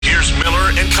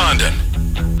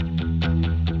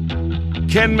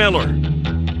Ken Miller,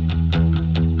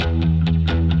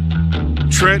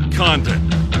 Trent Condon,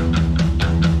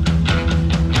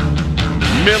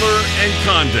 Miller and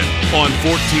Condon on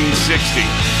 1460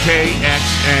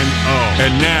 KXNO.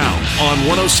 And now on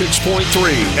 106.3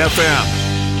 FM.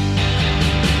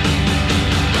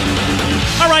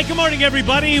 All right, good morning,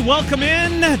 everybody. Welcome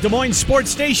in. Des Moines Sports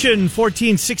Station,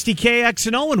 1460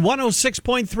 KXNO and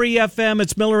 106.3 FM.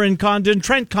 It's Miller and Condon,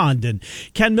 Trent Condon.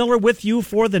 Ken Miller with you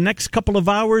for the next couple of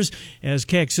hours as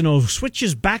KXNO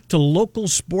switches back to local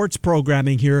sports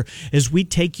programming here as we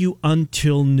take you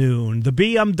until noon. The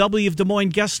BMW of Des Moines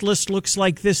guest list looks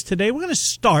like this today. We're going to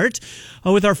start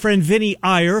with our friend Vinnie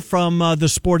Iyer from the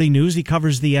Sporting News. He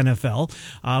covers the NFL.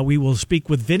 We will speak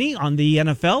with Vinnie on the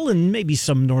NFL and maybe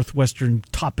some Northwestern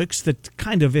topics that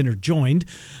kind of interjoined,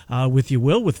 with you,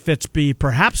 Will, with Fitz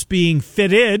perhaps being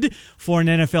fitted for an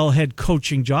NFL head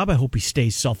coaching job. I hope he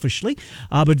stays selfishly.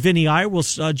 But Vinnie Iyer will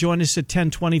join us at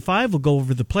 10:25. We'll go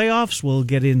over the playoffs. We'll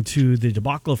get into the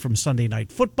debacle from Sunday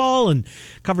Night Football and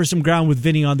cover some ground with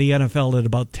Vinnie on the NFL at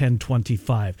about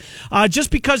 10:25.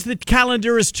 Just because the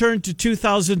calendar is turned to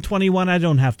 2021, I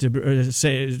don't have to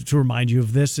remind you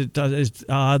of this.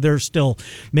 There's still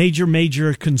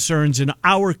major concerns in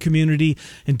our community.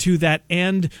 And to that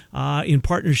end, in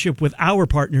partnership with Nick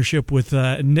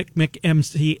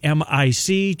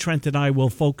MCMIC, Trent and I will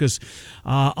focus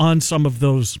on some of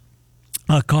those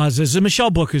causes. And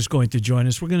Michelle Book is going to join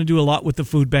us. We're going to do a lot with the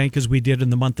food bank as we did in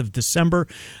the month of December.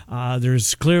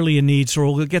 There's clearly a need, so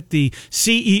we'll get the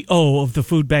CEO of the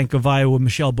Food Bank of Iowa,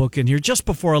 Michelle Book, in here just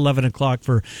before 11 o'clock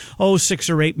for 6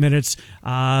 or 8 minutes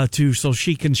so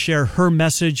she can share her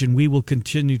message, and we will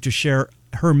continue to share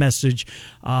her message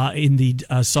in the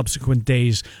subsequent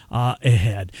days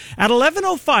ahead. At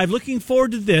 11:05, looking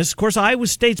forward to this. Of course, Iowa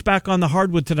State's back on the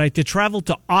hardwood tonight to travel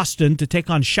to Austin to take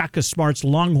on Shaka Smart's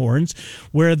Longhorns,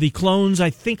 where the Clones, I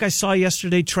think I saw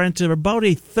yesterday, Trent, are about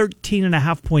a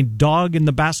 13.5-point dog in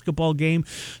the basketball game.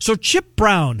 So Chip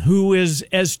Brown, who is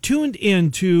as tuned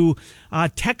in to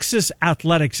Texas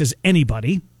athletics as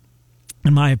anybody,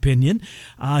 in my opinion,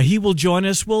 he will join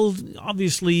us. We'll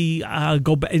obviously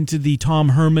go into the Tom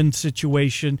Herman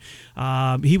situation.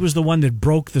 He was the one that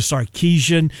broke the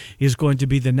Sarkisian. He's going to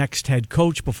be the next head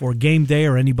coach before game day,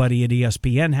 or anybody at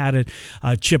ESPN had it.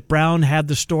 Chip Brown had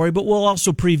the story, but we'll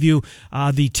also preview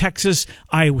the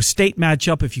Texas-Iowa State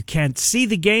matchup. If you can't see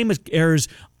the game, it airs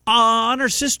on our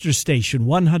sister station,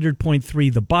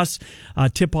 100.3 The Bus.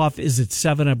 Tip-off is at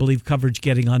 7. I believe coverage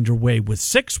getting underway with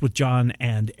 6 with John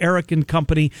and Eric and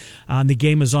company. The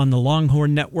game is on the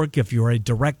Longhorn Network. If you're a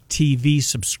DirecTV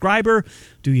subscriber,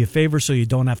 do you a favor so you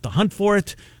don't have to hunt for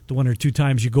it. The 1 or 2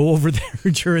 times you go over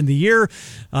there during the year.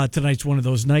 Tonight's one of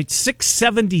those nights.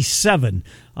 677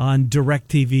 on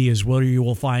DirecTV is where you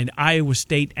will find Iowa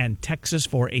State and Texas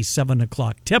for a 7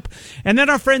 o'clock tip. And then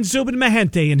our friend Zubin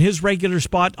Mehenti in his regular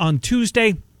spot on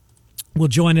Tuesday will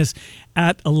join us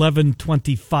at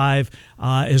 11:25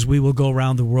 as we will go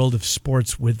around the world of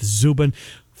sports with Zubin.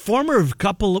 Still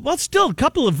a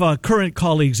couple of current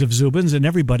colleagues of Zubin's and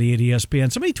everybody at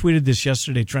ESPN. Somebody tweeted this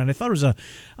yesterday, Trent. I thought it was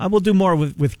we'll do more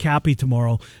with Cappy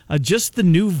tomorrow. Just the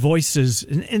new voices.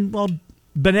 And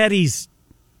Benetti's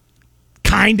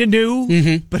kind of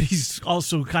new, but he's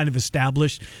also kind of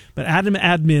established. But Adam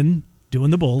Admin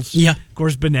doing the Bulls. Yeah. Of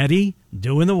course, Benetti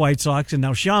doing the White Sox, and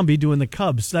now Shambi doing the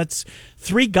Cubs. That's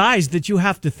 3 guys that you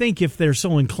have to think, if they're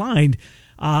so inclined,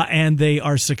 and they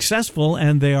are successful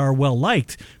and they are well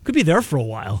liked, could be there for a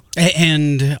while.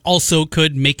 And also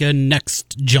could make a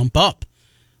next jump up.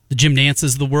 The Jim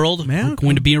Nances of the world are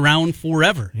going to be around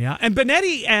forever. Yeah, and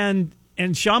Benetti and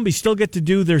Shambi still get to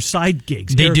do their side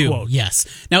gigs. They do, quote. Yes.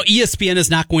 Now, ESPN is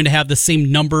not going to have the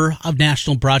same number of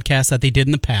national broadcasts that they did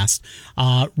in the past.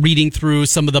 Reading through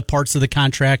some of the parts of the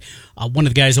contract, one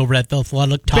of the guys over at The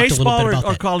Athletic talked a little bit about that.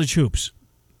 Baseball or college hoops?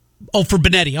 Oh, for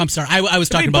Benetti, I'm sorry. I was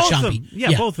talking about Shambi.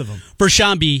 Yeah, both of them. For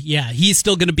Shambi, he's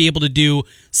still going to be able to do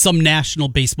some national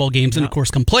baseball games, and of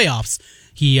course, come playoffs,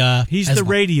 he's the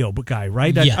radio guy,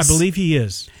 right? Yes. I believe he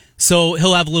is. So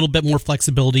he'll have a little bit more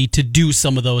flexibility to do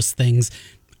some of those things.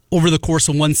 Over the course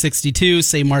of 162,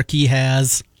 say Marquis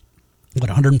has,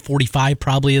 145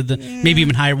 probably, of the maybe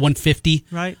even higher, 150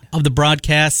 of the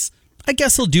broadcasts. I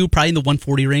guess he'll do probably in the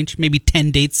 140 range, maybe 10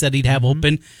 dates that he'd have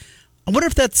open. I wonder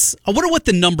what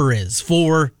the number is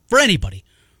for anybody.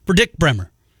 For Dick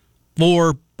Bremer,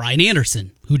 for Brian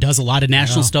Anderson, who does a lot of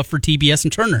national stuff for TBS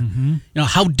and Turner.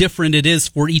 How different it is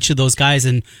for each of those guys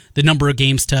and the number of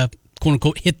games to, quote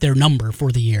unquote, hit their number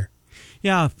for the year.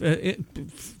 Yeah. The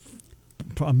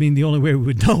only way we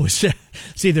would know is to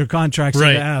see their contracts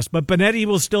and ask. But Benetti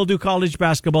will still do college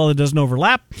basketball. It doesn't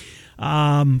overlap.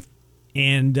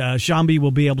 And Shambi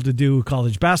will be able to do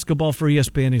college basketball for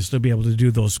ESPN. He'll still be able to do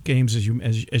those games as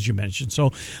you mentioned.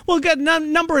 So we'll get a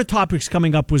number of topics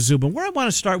coming up with Zubin. Where I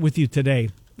want to start with you today,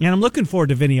 and I'm looking forward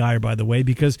to Vinnie Iyer, by the way,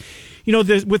 because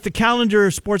with the calendar,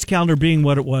 sports calendar being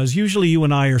what it was, usually you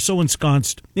and I are so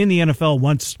ensconced in the NFL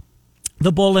once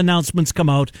the bowl announcements come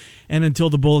out, and until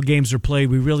the bowl games are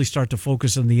played, we really start to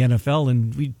focus on the NFL,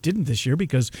 and we didn't this year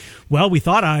because, well, we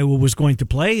thought Iowa was going to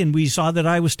play, and we saw that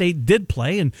Iowa State did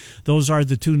play, and those are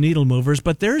the two needle movers.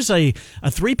 But there's a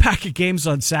 3-pack of games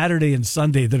on Saturday and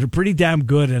Sunday that are pretty damn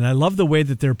good, and I love the way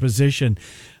that they're positioned.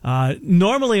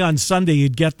 Normally on Sunday,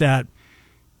 you'd get that.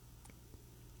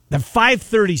 The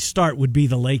 5:30 start would be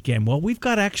the late game. Well, we've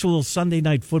got actual Sunday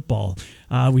night football.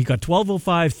 We've got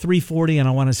 12:05, 3:40, and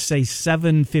I want to say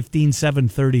 7:15,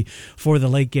 7:30 for the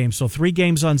late game. So 3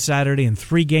 games on Saturday and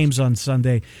 3 games on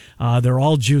Sunday. They're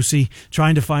all juicy,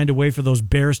 trying to find a way for those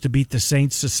Bears to beat the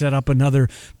Saints to set up another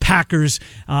Packers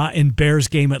and Bears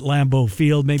game at Lambeau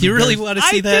Field. Maybe do you really want to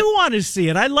see that? I do want to see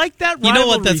it. I like that rivalry. You know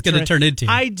what that's going to turn into.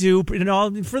 I do.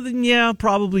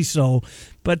 Probably so.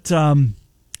 But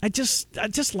I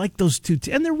just like those two,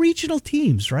 and they're regional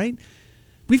teams, right?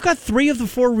 We've got 3 of the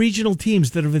 4 regional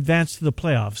teams that have advanced to the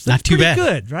playoffs. That's not too bad.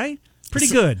 Pretty good, right? Pretty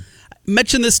good. I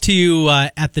mentioned this to you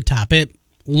at the top.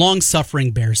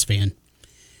 Long-suffering Bears fan,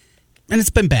 and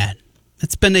it's been bad.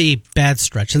 It's been a bad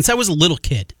stretch since I was a little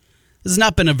kid. This has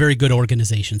not been a very good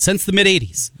organization since the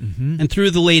mid-'80s. Mm-hmm. And through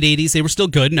the late 80s, they were still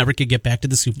good, never could get back to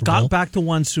the Super Bowl. Got back to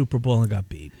one Super Bowl and got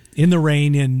beat. In the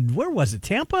rain in, where was it,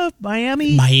 Tampa?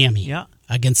 Miami? Miami. Yeah.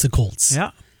 Against the Colts.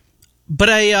 Yeah. But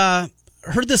I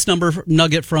heard this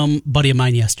nugget from a buddy of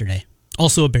mine yesterday,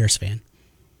 also a Bears fan.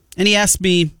 And he asked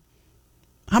me,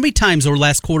 how many times over the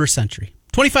last quarter century?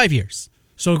 25 years.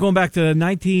 So going back to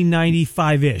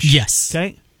 1995-ish. Yes.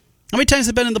 Okay. How many times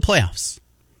have been in the playoffs?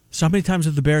 So how many times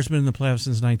have the Bears been in the playoffs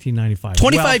since 1995?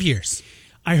 25 years.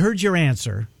 I heard your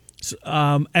answer,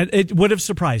 and it would have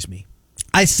surprised me.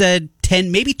 I said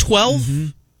 10, maybe 12. Mm-hmm.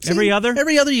 Every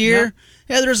other year.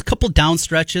 Yeah, there's a couple down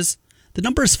stretches. The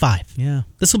number is 5. Yeah.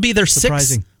 This will be their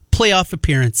Surprising. 6th playoff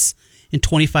appearance in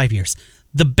 25 years.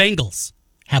 The Bengals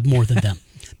have more than them.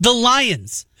 The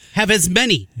Lions have as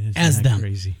many as them.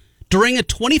 Crazy? During a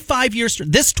 25-year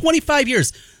this 25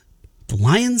 years, the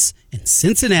Lions and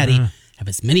Cincinnati have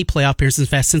as many playoff appearances. In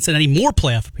fact, Cincinnati more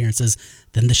playoff appearances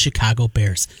than the Chicago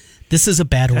Bears. This is a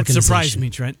bad organization. That surprised me,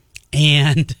 Trent.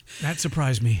 And that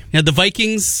surprised me. Yeah, the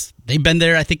Vikings, they've been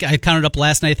there. I think I counted up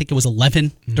last night. I think it was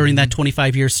 11 during that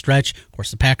 25-year stretch. Of course,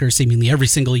 the Packers seemingly every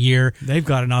single year. They've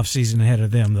got an offseason ahead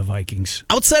of them, the Vikings.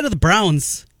 Outside of the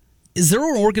Browns, is there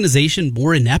an organization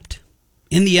more inept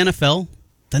in the NFL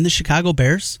than the Chicago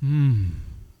Bears?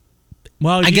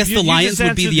 Well, I guess the Lions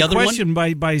would be the other one.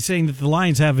 By saying that the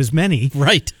Lions have as many.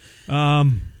 Right.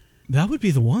 That would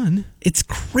be the one. It's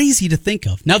crazy to think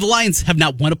of. Now, the Lions have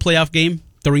not won a playoff game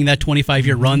during that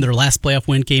 25-year run. Their last playoff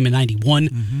win came in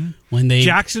 91 when they...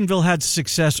 Jacksonville had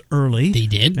success early. They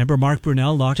did. Remember Mark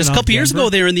Brunell knocking just a couple years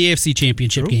ago, they were in the AFC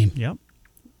Championship game. Yep.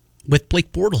 With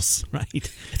Blake Bortles. Right.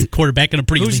 Quarterback in a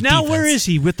pretty Who's elite now, defense. where is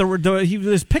he? He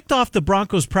was picked off the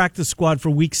Broncos practice squad for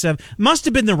week 7. Must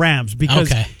have been the Rams because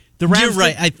the Rams... You're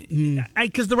right.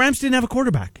 Because the Rams didn't have a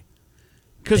quarterback.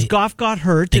 Because Goff got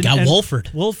hurt. They got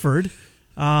Wolford.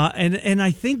 And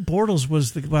I think Bortles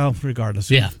was regardless.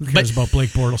 Yeah. Who cares about Blake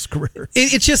Bortles' career?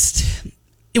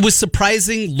 It was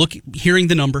surprising hearing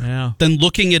the number, then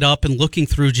looking it up and looking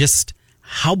through just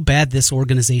how bad this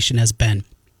organization has been.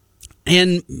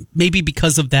 And maybe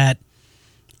because of that,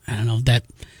 I don't know, that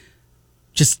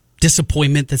just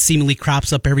disappointment that seemingly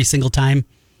crops up every single time.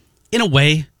 In a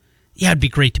way, it'd be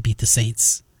great to beat the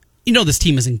Saints. You know this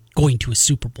team isn't going to a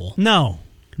Super Bowl. No.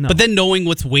 But then knowing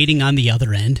what's waiting on the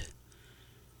other end,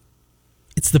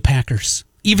 it's the Packers.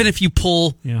 Even if you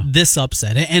pull this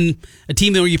upset, and a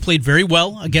team where you played very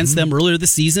well against them earlier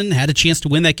this season, had a chance to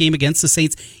win that game against the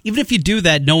Saints, even if you do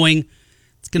that knowing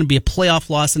it's going to be a playoff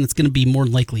loss and it's going to be more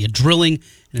likely a drilling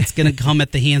and it's going to come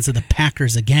at the hands of the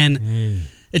Packers again,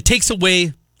 it takes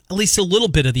away at least a little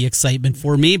bit of the excitement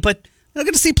for me, but I'm not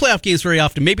going to see playoff games very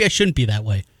often. Maybe I shouldn't be that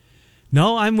way.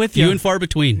 No, I'm with you. Few and far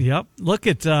between. Yep. Look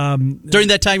at... during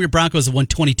that time, your Broncos have won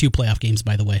 22 playoff games,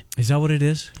 by the way. Is that what it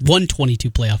is? Won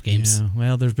 22 playoff games. Yeah,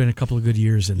 well, there's been a couple of good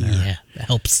years in there. Yeah, that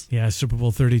helps. Yeah, Super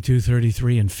Bowl 32,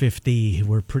 33, and 50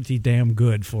 were pretty damn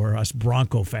good for us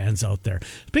Bronco fans out there.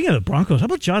 Speaking of the Broncos, how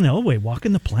about John Elway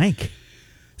walking the plank?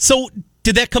 So,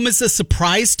 did that come as a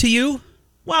surprise to you?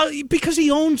 Well, because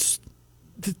he owns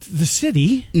the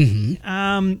city,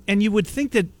 and you would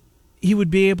think that he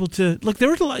would be able to look.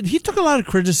 He took a lot of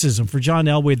criticism for John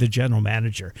Elway, the general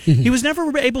manager. He was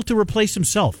never able to replace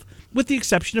himself. with the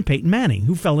exception of Peyton Manning,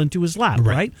 who fell into his lap,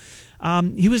 right?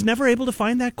 He was never able to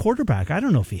find that quarterback. I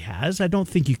don't know if he has. I don't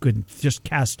think you could just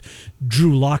cast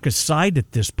Drew Lock aside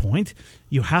at this point.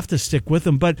 You have to stick with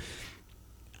him. But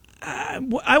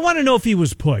I want to know if he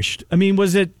was pushed. I mean,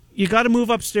 was it, you got to move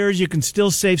upstairs, you can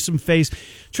still save some face.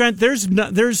 Trent,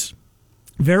 there's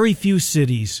very few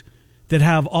cities that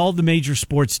have all the major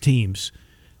sports teams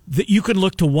that you can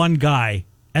look to one guy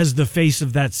as the face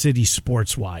of that city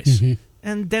sports-wise. Mm-hmm.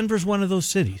 And Denver's one of those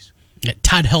cities. Yeah,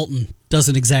 Todd Helton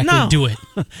doesn't exactly do it.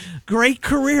 Great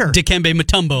career. Dikembe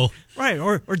Mutombo. Right,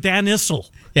 or Dan Issel.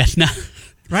 Yeah,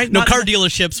 right? No car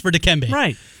dealerships for Dikembe.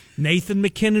 Right. Nathan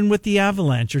McKinnon with the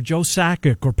Avalanche, or Joe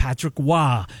Sakic, or Patrick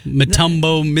Waugh.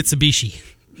 Mutombo Mitsubishi.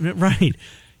 Right.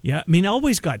 Yeah, I mean,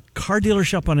 always got car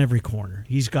dealership on every corner.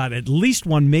 He's got at least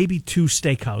one, maybe two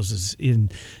steakhouses in,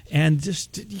 and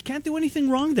just you can't do anything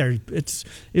wrong there. It's.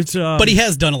 But he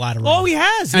has done a lot of wrong. Oh, he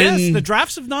has. Yes, the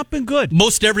drafts have not been good.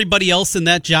 Most everybody else in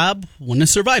that job wouldn't have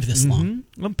survived this long.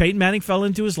 Well, Peyton Manning fell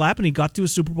into his lap, and he got to a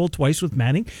Super Bowl twice with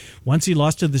Manning. Once he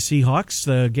lost to the Seahawks,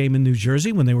 the game in New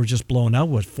Jersey when they were just blown out,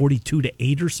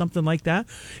 42-8 or something like that,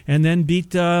 and then beat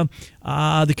the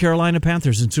Carolina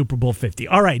Panthers in Super Bowl 50.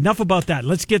 All right, enough about that.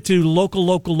 Let's get to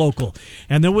local.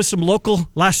 And there was some local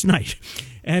last night.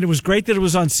 And it was great that it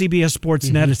was on CBS Sports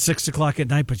Net at 6 o'clock at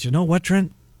night. But you know what,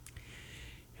 Trent?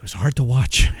 It was hard to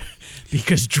watch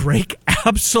because Drake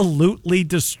absolutely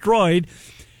destroyed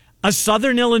a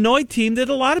Southern Illinois team that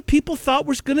a lot of people thought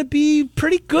was going to be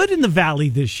pretty good in the Valley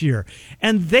this year.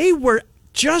 And they were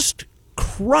just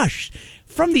crushed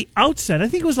from the outset. I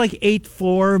think it was like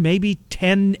 8-4, maybe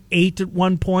 10-8 at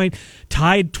one point,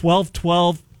 tied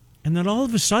 12-12. And then all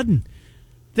of a sudden,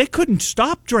 they couldn't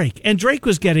stop Drake. And Drake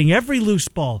was getting every loose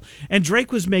ball. And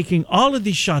Drake was making all of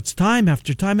these shots time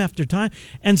after time after time.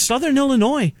 And Southern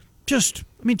Illinois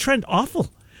Trent,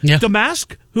 awful. Yeah.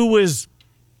 Damask,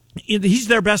 he's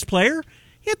their best player,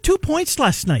 he had 2 points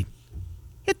last night.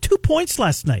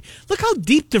 Look how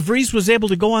deep DeVries was able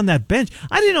to go on that bench.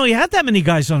 I didn't know he had that many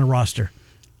guys on a roster.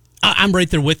 I'm right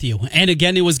there with you. And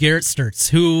again, it was Garrett Sturtz,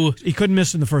 who... He couldn't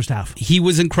miss in the first half. He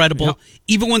was incredible. Yep.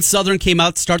 Even when Southern came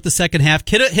out to start the second half,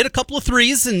 hit a couple of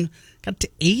threes and got to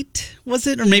 8, was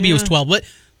it? Or maybe it was 12. But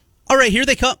all right, here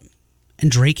they come.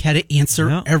 And Drake had to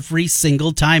answer every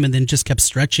single time and then just kept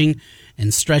stretching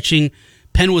and stretching.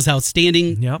 Penn was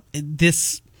outstanding. Yep.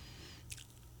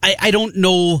 I don't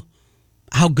know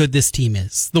how good this team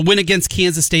is. The win against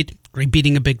Kansas State, great,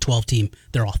 beating a Big 12 team.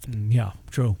 They're awful. Yeah,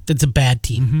 true. That's a bad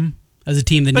team. As a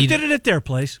team that But did it at their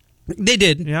place. They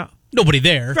did. Yeah. Nobody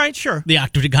there. Right, sure. The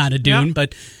Octagon of Dune. Yeah.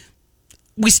 But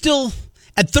we still,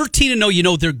 at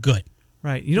 13-0, they're good.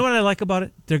 Right. You know what I like about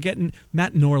it? They're getting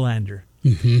Matt Norlander,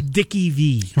 Dickie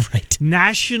V. Right.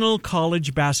 National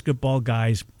college basketball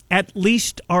guys at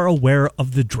least are aware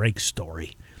of the Drake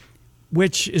story,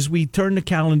 which, as we turn the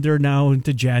calendar now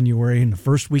into January, in the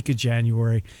first week of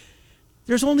January,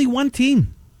 there's only one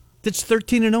team that's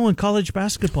 13-0 in college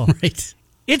basketball. Right.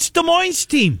 It's Des Moines'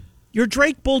 team. Your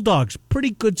Drake Bulldogs.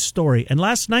 Pretty good story. And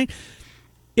last night,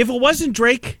 if it wasn't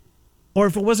Drake, or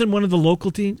if it wasn't one of the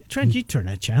local teams, Trent, you turn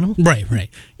that channel. Right.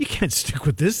 You can't stick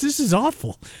with this. This is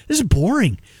awful. This is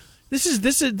boring. This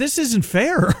isn't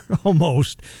fair.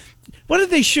 Almost. What did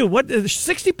they shoot?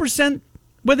 60%?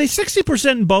 Were they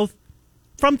 60% in both?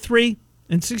 From 3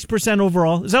 and 6%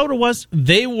 overall. Is that what it was?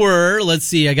 They were, let's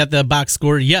see, I got the box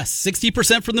score. Yes,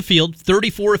 60% from the field,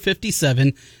 34 of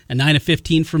 57, and 9 of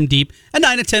 15 from deep, and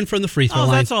 9 of 10 from the free throw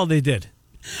line. That's all they did.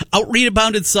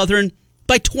 Out-rebounded Southern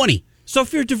by 20. So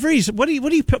if you're DeVries, what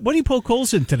do you poke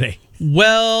holes in today?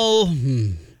 Well,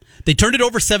 they turned it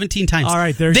over 17 times. All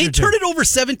right, they turned it over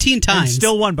 17 times. And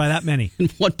still won by that many.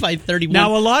 And won by 31.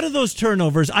 Now, a lot of those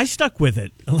turnovers, I stuck with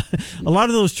it. A lot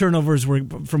of those turnovers were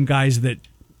from guys that,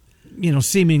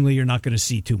 seemingly you're not going to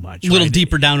see too much. A little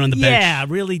deeper down on the bench. Yeah,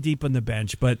 really deep on the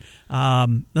bench. But at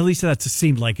least that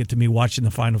seemed like it to me watching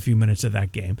the final few minutes of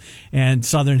that game. And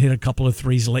Southern hit a couple of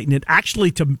threes late. And it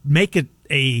actually, to make it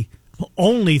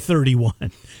only 31.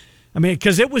 I mean,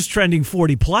 because it was trending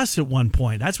 40-plus at one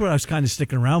point. That's what I was kind of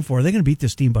sticking around for. They're going to beat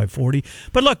this team by 40.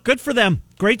 But look, good for them.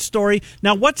 Great story.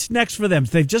 Now, what's next for them?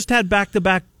 They've just had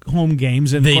back-to-back home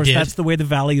games. And, of course, that's the way the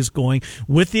Valley is going,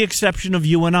 with the exception of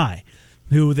UNI,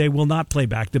 who they will not play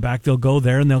back-to-back. They'll go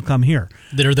there and they'll come here.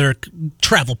 They're their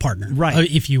travel partner, right,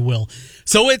 if you will.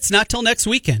 So it's not till next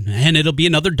weekend, and it'll be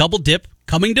another double dip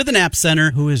coming to the Knapp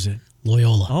Center. Who is it?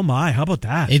 Loyola. Oh, my. How about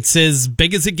that? It's as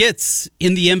big as it gets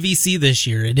in the MVC this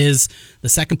year. It is the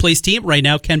second-place team right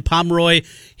now. Ken Pomeroy,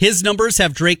 his numbers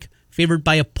have Drake favored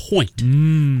by a point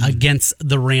against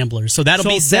the Ramblers. So that'll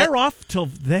be set. They're off till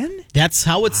then? That's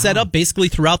how it's set up basically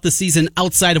throughout the season,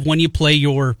 outside of when you play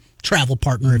your travel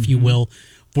partner, if you will.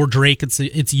 For Drake,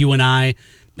 it's you and I,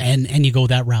 and you go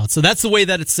that route. So that's the way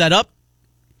that it's set up.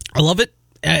 I love it.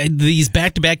 These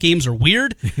back-to-back games are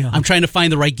weird. Yeah. I'm trying to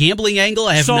find the right gambling angle.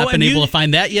 I have not been able to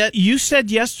find that yet. You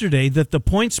said yesterday that the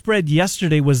point spread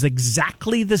yesterday was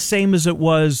exactly the same as it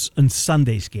was on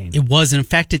Sunday's game. It was. And in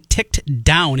fact, it ticked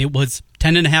down. It was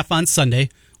 10.5 on Sunday,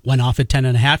 went off at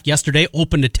 10.5. Yesterday,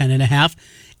 opened at 10.5.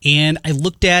 And I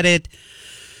looked at it,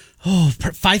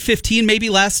 5:15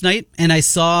 maybe last night, and I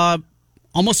saw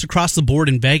almost across the board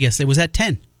in Vegas, it was at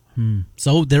 10.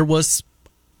 So there was...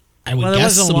 I would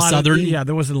guess some Southern...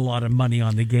 there wasn't a lot of money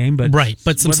on the game.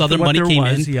 But some Southern money came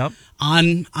in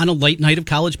on a late night of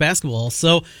college basketball.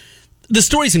 So the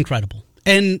story's incredible.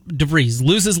 And DeVries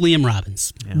loses Liam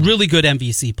Robbins. Yeah. Really good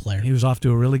MVC player. He was off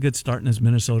to a really good start in his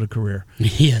Minnesota career.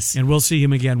 Yes. And we'll see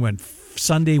him again when?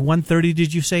 Sunday, 1:30,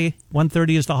 did you say?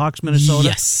 1:30 is the Hawks, Minnesota?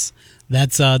 Yes.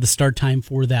 That's the start time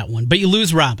for that one. But you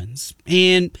lose Robbins.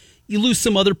 And you lose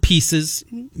some other pieces.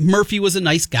 Murphy was a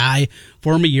nice guy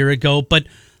for him a year ago. But...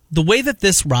 the way that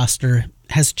this roster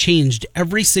has changed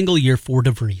every single year for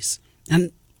DeVries.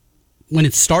 And when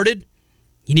it started,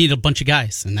 you needed a bunch of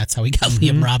guys. And that's how he got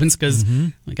Liam Robbins, because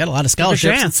we got a lot of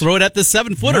scholarships. Let's throw it at this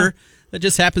 7-footer that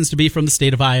just happens to be from the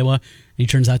state of Iowa. And he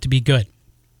turns out to be good.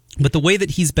 But the way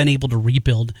that he's been able to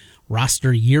rebuild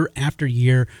roster year after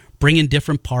year, bring in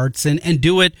different parts, and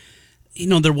do it,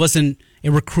 there wasn't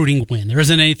a recruiting win. There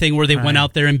isn't anything where they went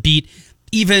out there and beat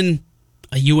even...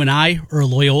 a UNI or a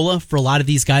Loyola for a lot of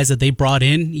these guys that they brought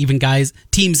in, even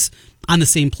teams on the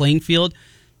same playing field,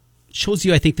 shows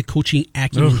you, I think, the coaching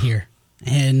acumen here.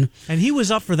 And he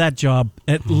was up for that job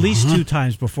at least 2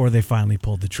 times before they finally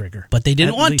pulled the trigger. But they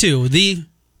didn't want to. The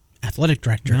athletic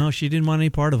director. No, she didn't want any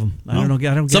part of him. I don't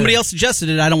know. Somebody else suggested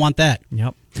it. I don't want that.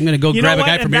 Yep. I'm going to go grab a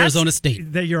guy from Arizona State.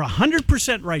 You're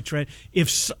 100% right, Trent.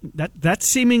 If that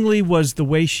seemingly was the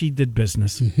way she did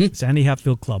business, Sandy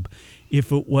Hatfield Club.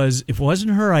 If it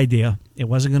wasn't her idea, it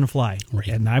wasn't going to fly. Right.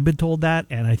 And I've been told that,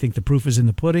 and I think the proof is in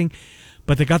the pudding.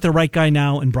 But they got the right guy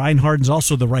now, and Brian Harden's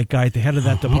also the right guy at the head of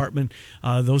that department.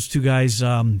 Those two guys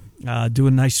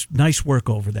doing nice work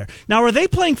over there. Now, are they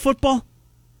playing football?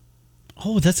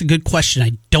 Oh, that's a good question.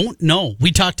 I don't know.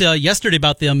 We talked yesterday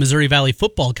about the Missouri Valley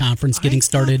Football Conference getting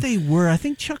started. They were. I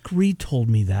think Chuck Reed told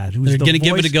me that. They're going to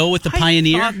give it a go with the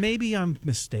Pioneer. Maybe I'm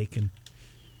mistaken.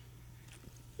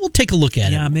 We'll take a look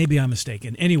at it. Yeah, maybe I'm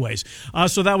mistaken. Anyways,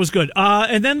 so that was good.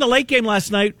 And then the late game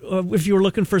last night, if you were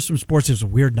looking for some sports, it was a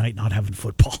weird night not having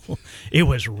football. It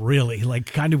was really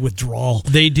kind of withdrawal.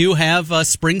 They do have a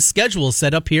spring schedule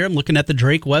set up here. I'm looking at the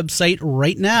Drake website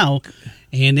right now,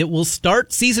 and it will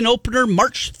start season opener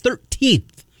March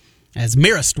 13th as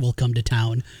Marist will come to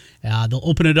town. They'll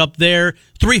open it up there.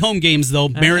 3 home games though.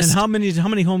 Marist.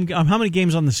 And how many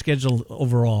games on the schedule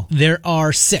overall? There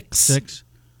are 6. 6.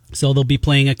 So they'll be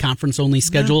playing a conference-only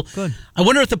schedule. Yeah, good. I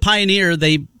wonder if the Pioneer,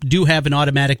 they do have an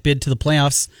automatic bid to the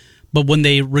playoffs, but when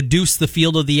they reduce the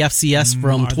field of the FCS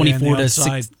from 24 to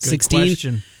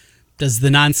 16, does the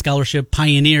non-scholarship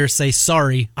Pioneer say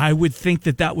sorry? I would think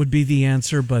that would be the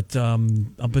answer, but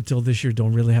up until this year,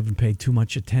 haven't paid too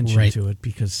much attention to it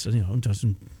because it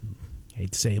doesn't.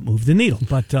 Hate to say it moved the needle,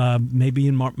 but maybe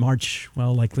in March,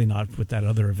 well, likely not with that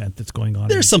other event that's going on.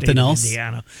 There's something else.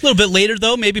 Indiana. A little bit later,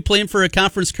 though, maybe playing for a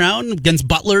conference crown against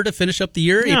Butler to finish up the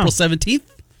year, April 17th,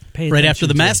 right after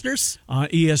the Masters.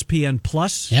 ESPN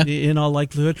Plus, in all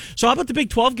likelihood. So how about the Big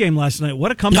 12 game last night?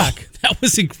 What a comeback. That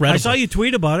was incredible. I saw you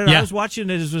tweet about it. Yeah. I was watching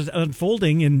it as it was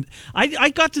unfolding, and I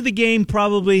got to the game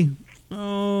probably,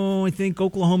 I think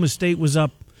Oklahoma State was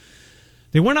up.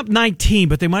 They weren't up 19,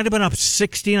 but they might have been up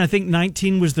 16. I think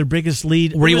 19 was their biggest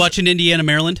lead. Were you watching Indiana,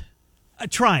 Maryland?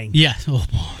 Trying. Yeah.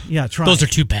 Trying. Those are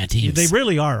 2 bad teams. They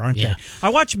really are, aren't they? I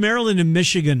watched Maryland and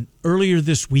Michigan earlier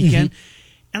this weekend,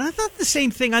 and I thought the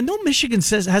same thing. I know Michigan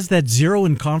has that 0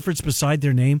 in conference beside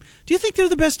their name. Do you think they're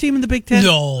the best team in the Big Ten?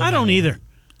 No. I don't either.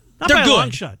 Not they're by good. A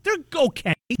long shot. They're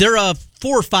okay. They're a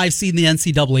 4 or 5 seed in the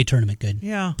NCAA tournament. Good.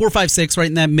 Yeah. 4, 5, 6, right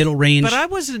in that middle range. But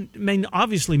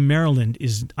obviously Maryland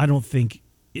I don't think,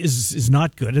 is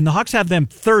not good. And the Hawks have them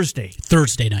Thursday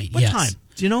night, What time?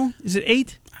 Do you know? Is it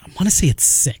 8? I want to say it's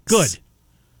 6. Good.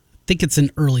 I think it's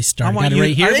an early start. I want you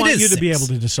to 6. be able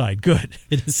to decide. Good.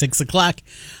 It is 6 o'clock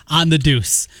on the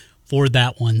Deuce for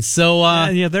that one. So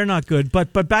they're not good.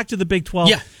 But back to the Big 12.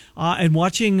 Yeah. And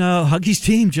watching Huggy's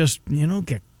team just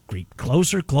get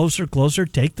closer,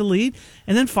 take the lead,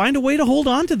 and then find a way to hold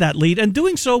on to that lead. And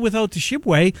doing so without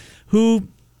Tshiebwe, who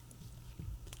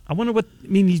I wonder what. I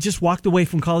mean, he just walked away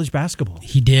from college basketball.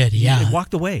 He did, yeah. He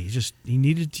walked away. He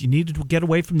needed to get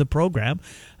away from the program.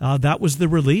 That was the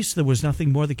release. There was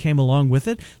nothing more that came along with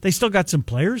it. They still got some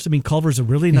players. I mean, Culver's a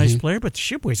really nice player, but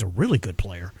Shipway's a really good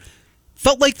player.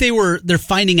 Felt like they're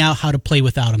finding out how to play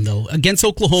without him, though. Against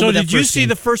Oklahoma. So did you see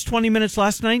the first 20 minutes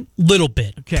last night? Little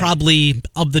bit. Okay. Probably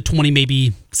of the 20,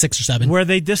 maybe 6 or 7. Where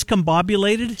they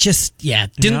discombobulated?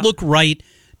 Didn't look right.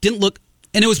 Didn't look...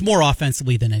 And it was more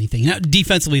offensively than anything. Now,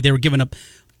 defensively, they were giving up.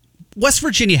 West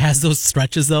Virginia has those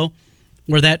stretches, though,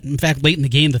 where in fact, late in the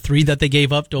game, the 3 that they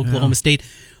gave up to Oklahoma State,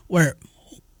 where,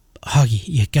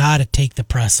 you got to take the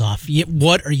press off.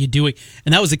 What are you doing?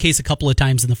 And that was the case a couple of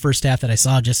times in the first half that I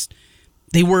saw. Just,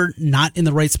 they were not in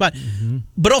the right spot. Mm-hmm.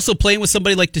 But also playing with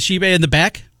somebody like Toshiba in the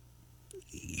back,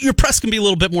 your press can be a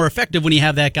little bit more effective when you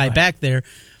have that guy back there.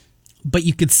 But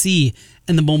you could see,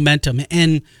 and the momentum,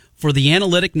 and for the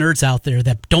analytic nerds out there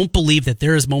that don't believe that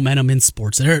there is momentum in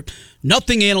sports,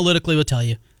 nothing analytically will tell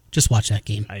you. Just watch that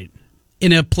game. Right.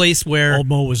 In a place where Old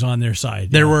Mo was on their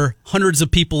side. There were hundreds of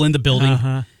people in the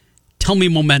building. Tell me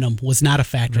momentum was not a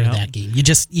factor in that game.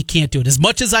 You can't do it. As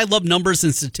much as I love numbers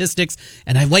and statistics,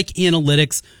 and I like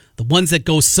analytics, the ones that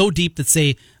go so deep that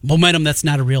say momentum, that's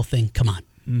not a real thing. Come on.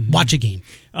 Watch a game.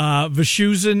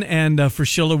 Vashusin and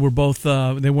Frischilla were both,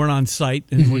 they weren't on site,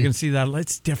 and we're going to see that.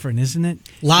 It's different, isn't it?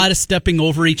 A lot of stepping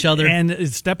over each other. And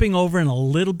it's stepping over and a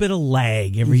little bit of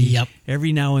lag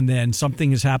every now and then. Something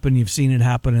has happened, you've seen it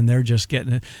happen, and they're just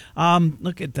getting it.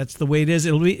 That's the way it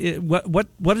is.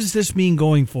 What does this mean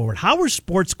going forward? How are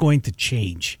sports going to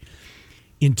change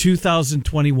in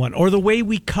 2021, or the way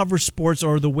we cover sports,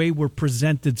 or the way we're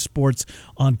presented sports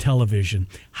on television?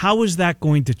 How is that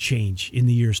going to change in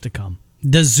the years to come?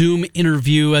 The Zoom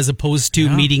interview as opposed to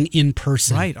meeting in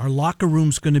person. Right. Are locker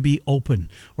rooms going to be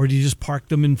open, or do you just park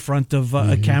them in front of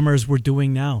a camera as we're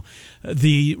doing now?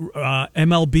 The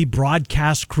MLB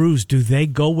broadcast crews, do they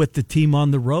go with the team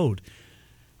on the road?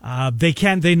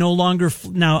 They no longer...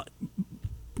 Now,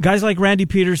 guys like Randy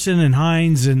Peterson and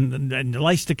Hines and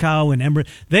Leistikow and Ember,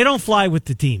 they don't fly with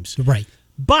the teams. Right.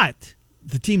 But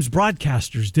the team's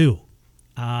broadcasters do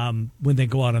when they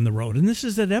go out on the road. And this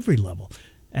is at every level.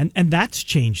 And that's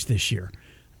changed this year.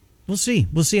 We'll see.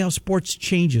 We'll see how sports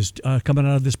changes coming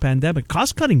out of this pandemic.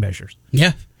 Cost-cutting measures.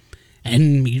 Yeah.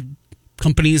 And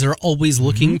companies are always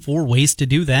looking for ways to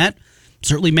do that.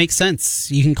 Certainly makes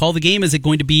sense. You can call the game. Is it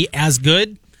going to be as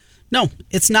good? No,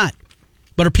 it's not.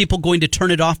 But are people going to turn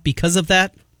it off because of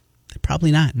that?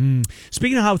 Probably not.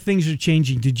 Speaking of how things are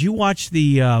changing, did you watch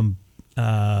the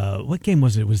what game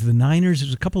was it? It was the Niners.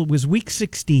 It was week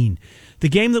 16. The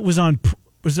game that was on,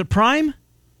 was it Prime?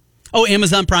 Oh,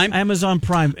 Amazon Prime. Amazon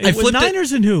Prime. It was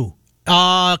Niners and who?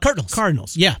 Cardinals.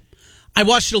 Cardinals. Yeah. I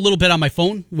watched it a little bit on my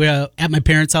phone. We're at my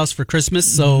parents' house for Christmas,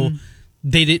 so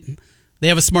they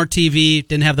have a smart TV,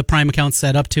 didn't have the Prime account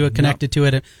set up to it, connected to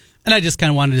it. And I just kind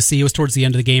of wanted to see. It was towards the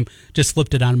end of the game. Just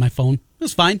flipped it on my phone. It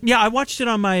was fine. Yeah, I watched it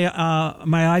on my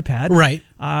my iPad. Right.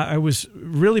 I was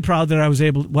really proud that I was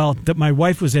able. That my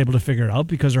wife was able to figure it out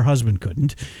because her husband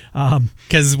couldn't.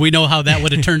 Because we know how that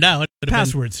would have turned out.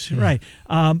 Passwords, right?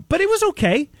 But it was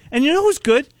okay. And you know who's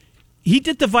good? He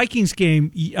did the Vikings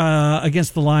game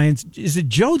against the Lions. Is it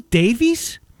Joe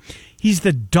Davies? He's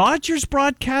the Dodgers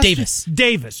broadcaster.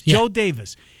 Davis. Yeah. Joe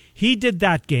Davis. He did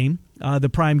that game. The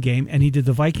Prime game, and he did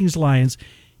the Vikings-Lions.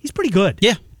 He's pretty good.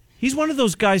 Yeah. He's one of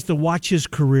those guys to watch his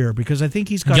career because I think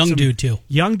he's got dude, too.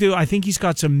 Young dude. I think he's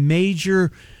got some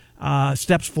major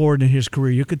steps forward in his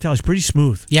career. You could tell he's pretty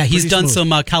smooth. Yeah, he's done some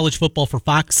college football for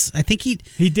Fox. I think he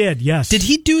did, yes. Did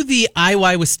he do the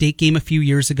Iowa State game a few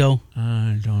years ago?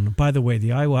 I don't know. By the way,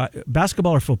 the Iowa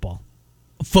basketball or football?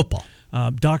 Football.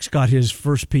 Doc's got his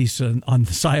first piece on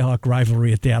the Cyhawk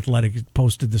rivalry at the Athletic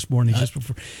posted this morning just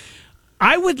before.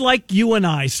 I would like you and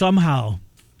I somehow,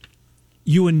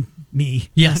 you and me,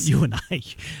 yes, you and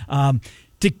I,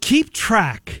 to keep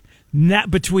track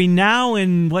between now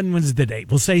and when was the date?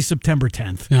 We'll say September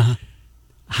 10th.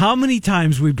 How many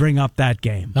times we bring up that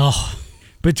game?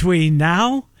 Between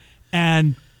now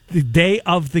and the day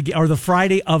of the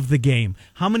Friday of the game.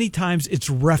 How many times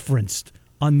it's referenced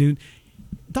on noon?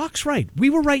 Doc's right. We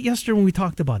were right yesterday when we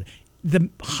talked about it. The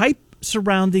hype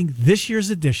surrounding this year's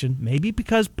edition, maybe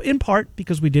in part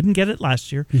because we didn't get it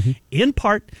last year, in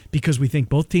part because we think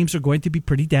both teams are going to be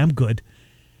pretty damn good.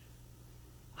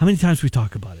 How many times we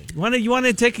talk about it? You want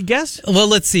to take a guess? Well,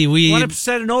 let's see. We want to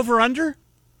set an over-under?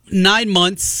 9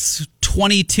 months,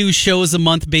 22 shows a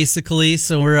month, basically.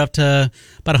 So we're up to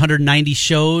about 190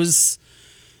 shows.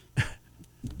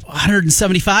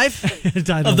 175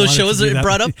 of those shows that are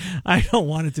brought up. I don't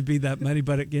want it to be that many,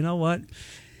 but you know what?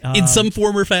 In some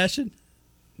form or fashion?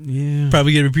 Yeah.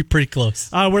 Probably going to be pretty close.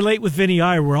 We're late with Vinnie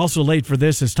Iyer. We're also late for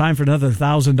this. It's time for another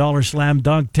 $1,000 slam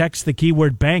dunk. Text the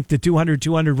keyword bank to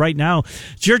 200-200 right now.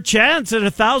 It's your chance at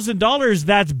 $1,000.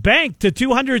 That's bank to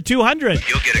 200-200.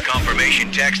 You'll get a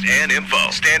confirmation text and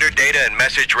info. Standard data and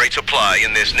message rates apply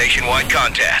in this nationwide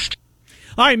contest.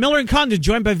 All right, Miller and Condon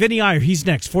joined by Vinnie Iyer. He's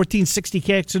next. 1460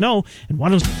 KXNO and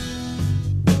 106.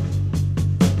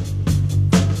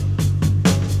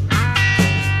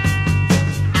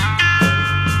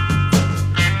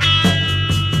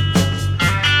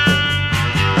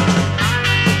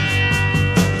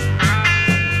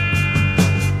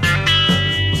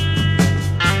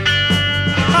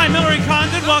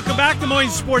 Welcome back, Des Moines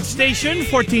Sports Station,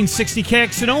 1460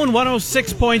 KXNO and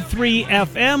 106.3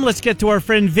 FM. Let's get to our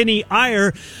friend Vinnie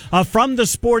Iyer from the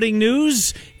Sporting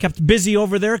News. Kept busy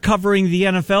over there covering the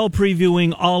NFL,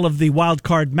 previewing all of the wild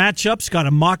card matchups. Got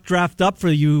a mock draft up for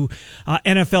you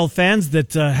NFL fans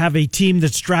that have a team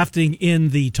that's drafting in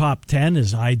the top 10,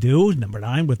 as I do, number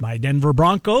 9 with my Denver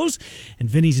Broncos. And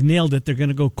Vinny's nailed it. They're going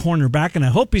to go cornerback, and I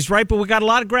hope he's right, but we got a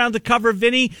lot of ground to cover,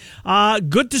 Vinny.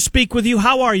 Good to speak with you.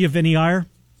 How are you, Vinnie Iyer?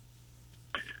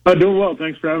 Doing well.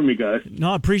 Thanks for having me, guys.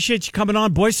 No, I appreciate you coming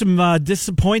on. Boy, some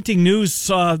disappointing news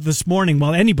this morning.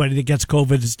 Well, anybody that gets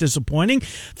COVID is disappointing.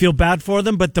 Feel bad for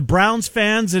them. But the Browns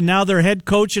fans and now their head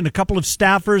coach and a couple of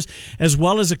staffers, as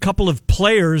well as a couple of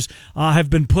players,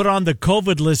 have been put on the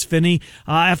COVID list, Vinny.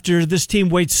 After this team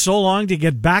waits so long to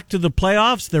get back to the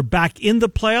playoffs, they're back in the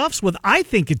playoffs with, I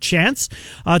think, a chance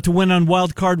to win on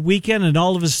Wild Card Weekend, and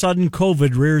all of a sudden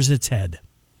COVID rears its head.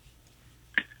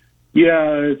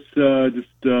 Yeah, it's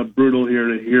just brutal here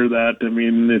to hear that. I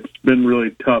mean, it's been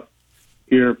really tough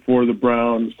here for the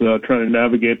Browns trying to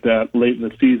navigate that late in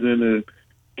the season. It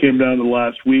came down to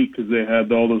last week because they had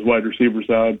all those wide receivers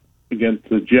out against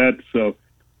the Jets. So,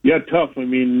 yeah, tough. I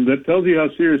mean, that tells you how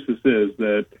serious this is,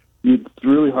 that it's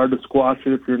really hard to squash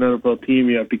it if you're an NFL team.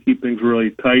 You have to keep things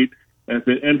really tight. And if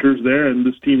it enters there, and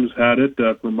this team has had it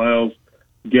from Myles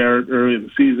Garrett early in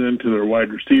the season to their wide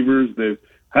receivers, they've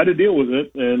had to deal with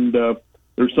it, and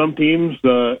there's some teams,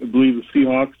 I believe the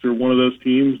Seahawks are one of those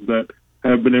teams that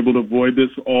have been able to avoid this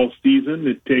all season.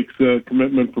 It takes a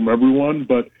commitment from everyone,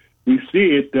 but we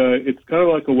see it. It's kind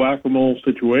of like a whack-a-mole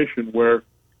situation where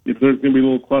if there's going to be a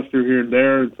little cluster here and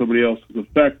there and somebody else is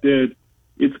affected,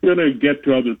 it's going to get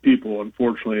to other people,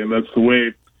 unfortunately, and that's the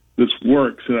way this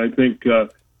works. And I think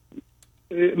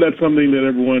that's something that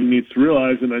everyone needs to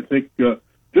realize, and I think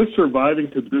just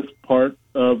surviving to this part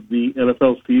of the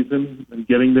NFL season and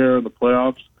getting there in the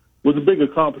playoffs was a big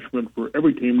accomplishment for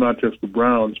every team, not just the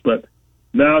Browns. But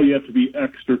now you have to be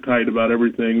extra tight about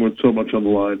everything with so much on the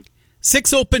line.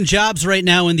 6 open jobs right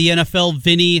now in the NFL,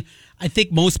 Vinny. I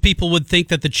think most people would think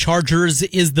that the Chargers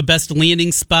is the best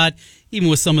landing spot, even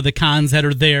with some of the cons that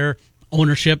are there.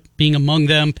 Ownership being among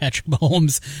them, Patrick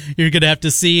Mahomes, you're going to have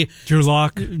to see. Drew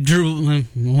Lock.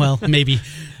 Well, maybe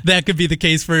that could be the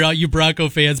case for you Bronco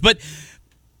fans. But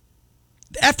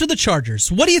after the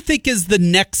Chargers, what do you think is the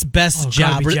next best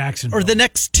job or the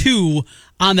next 2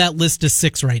 on that list of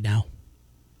 6 right now?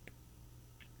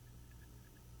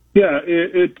 Yeah,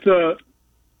 it's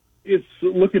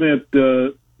looking at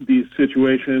these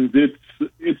situations,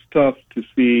 it's tough to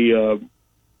see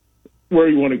where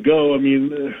you want to go. I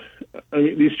mean,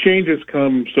 these changes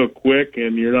come so quick,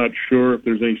 and you're not sure if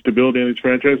there's any stability in these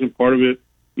franchises, and part of it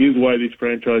is why these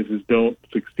franchises don't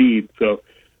succeed. So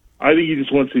I think you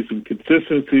just want to see some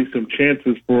consistency, some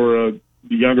chances for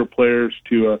the younger players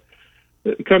to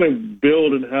kind of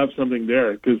build and have something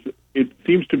there, because it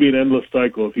seems to be an endless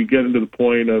cycle. If you get into the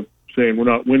point of saying we're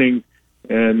not winning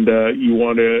and you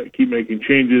want to keep making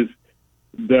changes,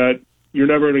 that you're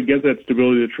never going to get that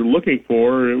stability that you're looking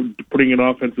for. Putting an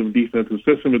offensive and defensive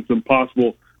system, it's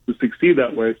impossible to succeed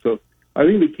that way. So I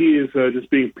think the key is just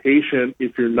being patient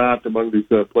if you're not among these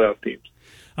playoff teams.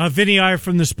 Vinnie Iyer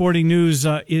from the Sporting News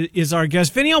is our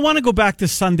guest. Vinnie, I want to go back to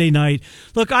Sunday night.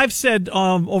 Look, I've said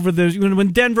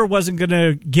when Denver wasn't going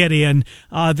to get in,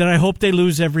 that I hope they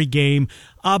lose every game.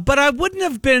 But I wouldn't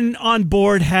have been on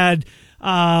board had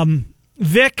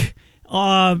Vic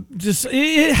had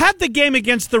the game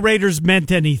against the Raiders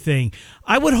meant anything.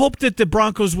 I would hope that the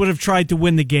Broncos would have tried to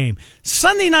win the game.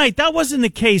 Sunday night, that wasn't the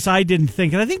case, I didn't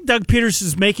think. And I think Doug Peterson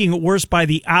is making it worse by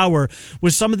the hour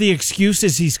with some of the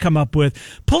excuses he's come up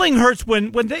with. Pulling Hurts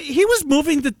when he was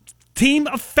moving the team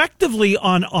effectively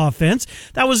on offense.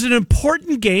 That was an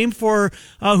important game for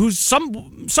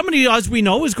somebody, as we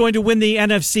know, is going to win the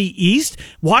NFC East.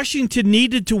 Washington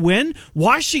needed to win.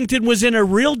 Washington was in a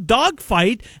real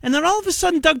dogfight, and then all of a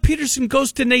sudden Doug Peterson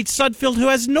goes to Nate Sudfeld, who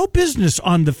has no business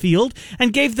on the field,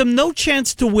 and gave them no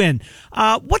chance to win.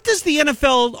 What does the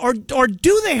NFL, or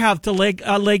do they have to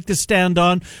leg to stand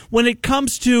on when it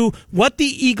comes to what the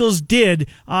Eagles did,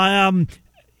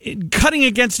 cutting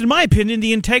against, in my opinion,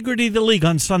 the integrity of the league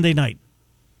on Sunday night?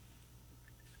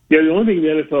 Yeah, the only thing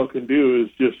the NFL can do is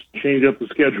just change up the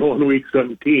schedule in Week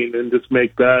 17 and just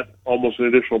make that almost an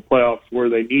additional playoffs where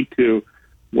they need to,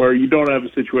 where you don't have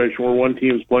a situation where one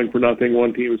team is playing for nothing,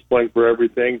 one team is playing for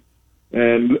everything,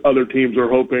 and other teams are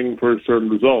hoping for certain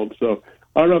results. So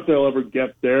I don't know if they'll ever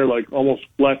get there, like almost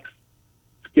flex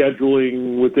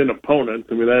scheduling within opponents.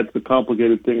 I mean, that's a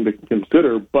complicated thing to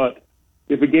consider, but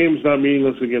if a game's not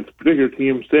meaningless against a particular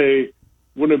team, say,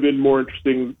 wouldn't have been more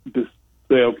interesting to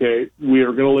say, okay, we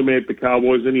are going to eliminate the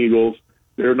Cowboys and Eagles.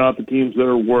 They're not the teams that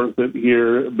are worth it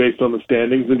here based on the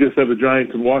standings, and just have the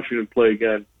Giants and Washington play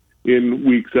again in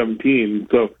Week 17.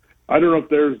 So I don't know if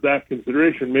there's that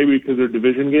consideration. Maybe because they're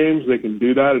division games, they can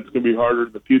do that. It's going to be harder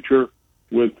in the future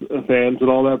with fans and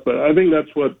all that. But I think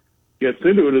that's what gets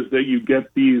into it, is that you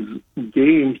get these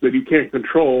games that you can't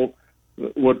control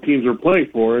what teams are playing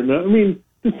for. And I mean,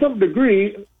 to some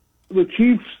degree, the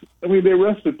Chiefs, I mean, they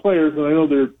rested players, and I know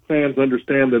their fans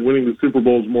understand that winning the Super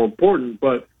Bowl is more important,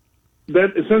 but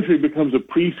that essentially becomes a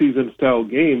preseason-style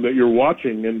game that you're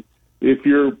watching. And if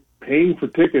you're paying for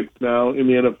tickets now in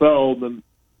the NFL, then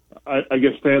I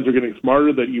guess fans are getting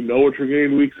smarter that you know what you're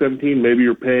getting in Week 17. Maybe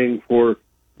you're paying for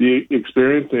the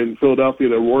experience. In Philadelphia,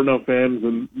 there were no fans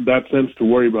in that sense to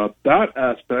worry about that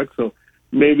aspect, so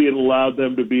maybe it allowed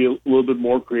them to be a little bit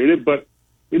more creative. But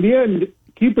in the end,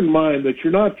 keep in mind that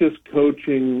you're not just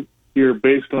coaching here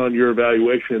based on your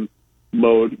evaluation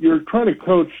mode. You're trying to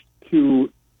coach to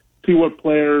see what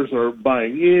players are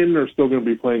buying in, are still going to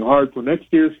be playing hard for next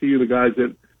year, see the guys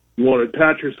that you want to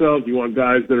attach yourself. You want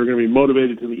guys that are going to be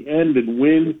motivated to the end and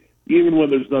win, even when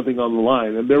there's nothing on the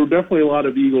line. And there were definitely a lot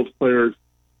of Eagles players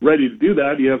ready to do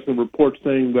that. You have some reports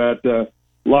saying that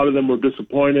a lot of them were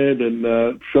disappointed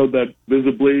and showed that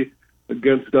visibly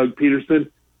against Doug Peterson.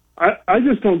 I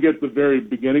just don't get the very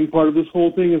beginning part of this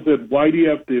whole thing, is that why do you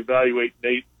have to evaluate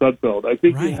Nate Sudfeld? I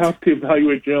think you have to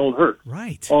evaluate Jalen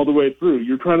Hurts all the way through.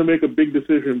 You're trying to make a big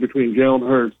decision between Jalen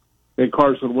Hurts and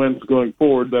Carson Wentz going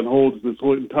forward that holds this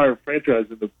whole entire franchise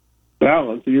in the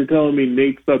balance. And you're telling me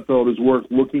Nate Sudfeld is worth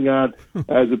looking at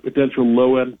as a potential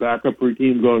low-end backup for a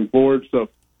team going forward? So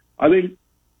I think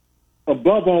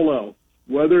above all else,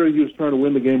 whether he was trying to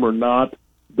win the game or not,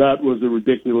 that was a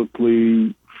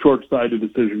ridiculously short-sighted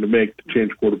decision to make to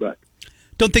change quarterback.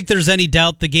 Don't think there's any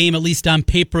doubt the game, at least on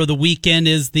paper, of the weekend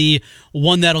is the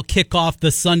one that'll kick off the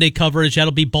Sunday coverage.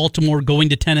 That'll be Baltimore going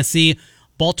to Tennessee.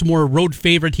 Baltimore, road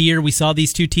favorite here. We saw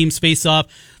these two teams face off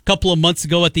a couple of months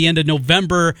ago at the end of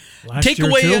November.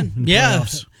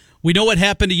 Playoffs. We know what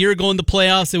happened a year ago in the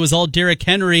playoffs. It was all Derrick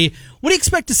Henry. What do you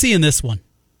expect to see in this one?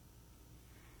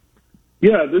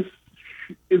 Yeah, this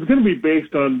is going to be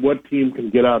based on what team can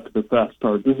get out to the fast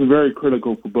start. This is very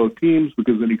critical for both teams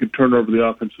because then you can turn over the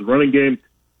offensive running game.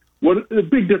 What the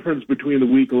big difference between the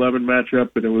Week 11 matchup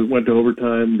and it went to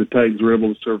overtime, the Titans were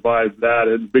able to survive that,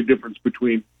 and big difference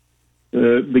between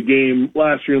the game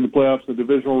last year in the playoffs, the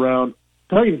divisional round.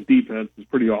 Titans' defense is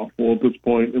pretty awful at this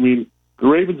point. I mean, the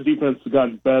Ravens' defense has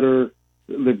gotten better.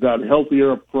 They've gotten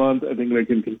healthier up front. I think they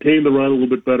can contain the run a little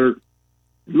bit better.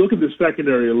 Look at the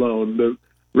secondary alone. The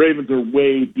Ravens are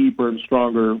way deeper and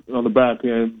stronger on the back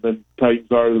end than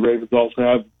Titans are. The Ravens also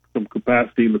have some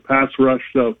capacity in the pass rush.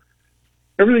 So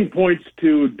everything points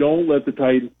to don't let the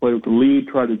Titans play with the lead.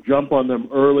 Try to jump on them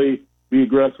early. Be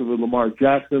aggressive with Lamar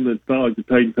Jackson. It's not like the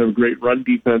Titans have a great run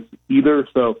defense either.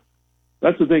 So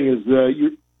that's the thing is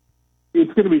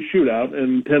it's going to be a shootout,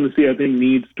 and Tennessee, I think,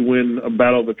 needs to win a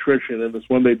battle of attrition. And this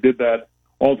one, they did that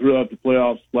all throughout the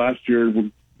playoffs last year.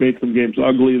 Made some games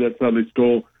ugly. That's how they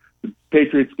stole the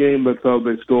Patriots game. That's how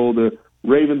they stole the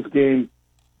Ravens game.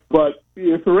 But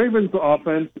if the Ravens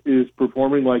offense is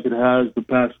performing like it has the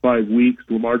past 5 weeks,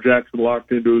 Lamar Jackson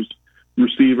locked into his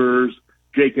receivers,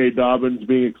 J.K. Dobbins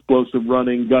being explosive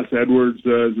running, Gus Edwards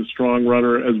is a strong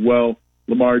runner as well,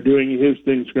 Lamar doing his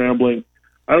thing scrambling,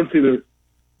 I don't see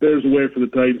there's a way for the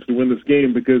Titans to win this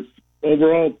game because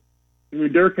overall, I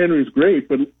mean, Derrick Henry is great,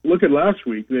 but look at last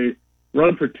week. They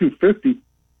run for 250.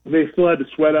 They still had to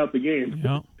sweat out the game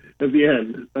at the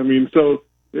end. I mean, so,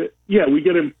 yeah, we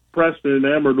get impressed and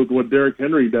enamored with what Derrick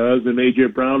Henry does, and A.J.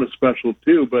 Brown is special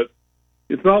too, but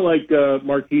it's not like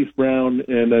Marquise Brown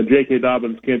and J.K.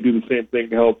 Dobbins can't do the same thing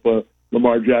to help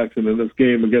Lamar Jackson in this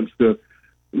game against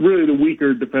really the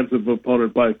weaker defensive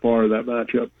opponent by far, that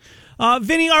matchup.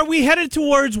 Vinny, are we headed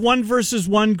towards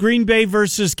 1-1, Green Bay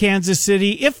versus Kansas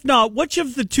City? If not, which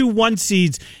of the 2 1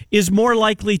 seeds is more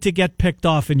likely to get picked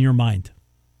off in your mind?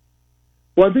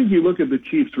 Well, I think you look at the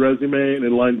Chiefs' resume, and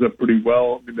it lines up pretty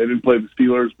well. I mean, they didn't play the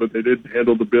Steelers, but they did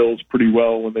handle the Bills pretty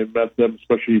well when they met them,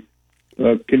 especially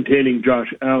containing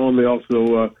Josh Allen. They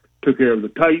also took care of the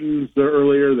Titans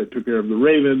earlier. They took care of the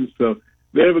Ravens. So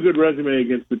they have a good resume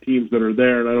against the teams that are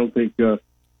there, and I don't think the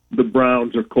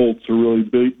Browns or Colts are really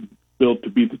built to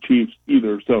beat the Chiefs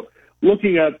either. So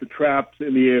looking at the traps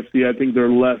in the AFC, I think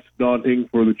they're less daunting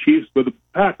for the Chiefs, but the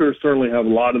Packers certainly have a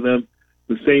lot of them.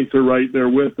 The Saints are right there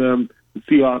with them. The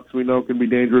Seahawks, we know, can be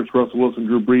dangerous. Russell Wilson,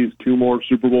 Drew Brees, 2 more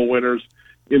Super Bowl winners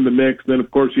in the mix. Then,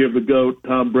 of course, you have the GOAT,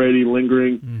 Tom Brady,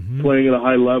 lingering, playing at a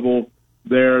high level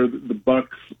there. The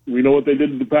Bucks, we know what they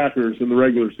did to the Packers in the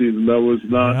regular season. That was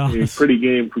not a pretty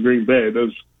game for Green Bay. That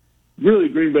was really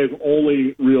Green Bay's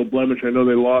only real blemish. I know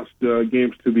they lost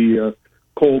games to the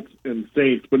Colts and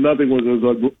Saints, but nothing was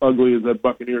as ugly as that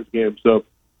Buccaneers game. So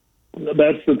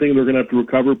that's the thing they're going to have to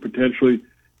recover potentially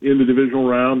in the divisional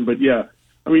round. But, yeah,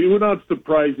 I mean, it would not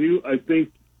surprise you. I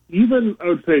think even, I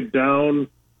would say, down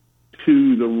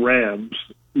to the Rams,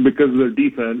 because of their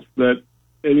defense, that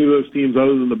any of those teams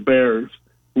other than the Bears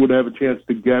would have a chance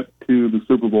to get to the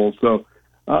Super Bowl. So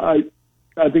I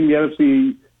think the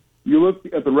NFC, you look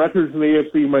at the records in the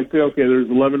AFC, you might say, okay, there's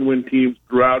 11-win teams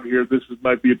throughout here. This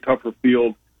might be a tougher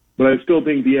field. But I still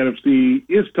think the NFC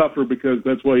is tougher because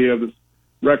that's why you have this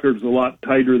records a lot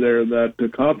tighter there in that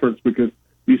conference, because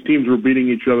these teams were beating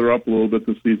each other up a little bit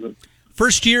this season.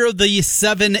 First year of the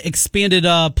 7 expanded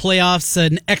playoffs,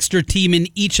 an extra team in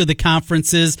each of the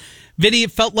conferences. Vinny,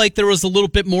 it felt like there was a little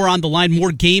bit more on the line,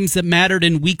 more games that mattered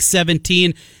in Week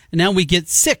 17. And now we get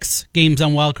 6 games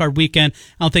on Wild Card Weekend.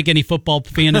 I don't think any football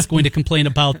fan is going to complain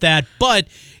about that. But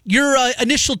your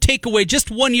initial takeaway, just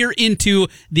 1 year into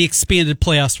the expanded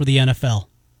playoffs for the NFL.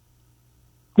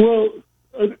 Well,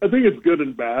 I think it's good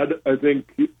and bad. I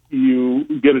think you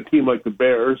get a team like the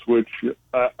Bears, which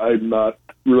I'm not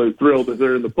really thrilled that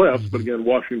they're in the playoffs. But again,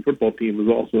 Washington football team is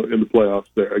also in the playoffs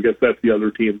there. I guess that's the other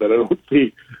team that I don't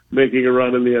see making a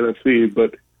run in the NFC.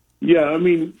 But, yeah, I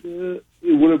mean, it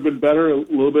would have been better a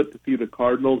little bit to see the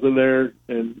Cardinals in there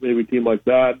and maybe a team like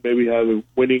that, maybe have a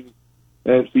winning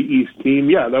NFC East team.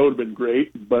 Yeah, that would have been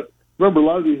great. But remember, a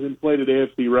lot of these inflated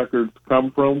AFC records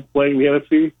come from playing the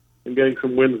NFC and getting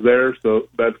some wins there, so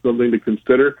that's something to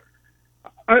consider.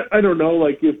 I don't know,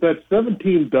 like, if that 7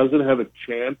 team doesn't have a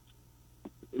chance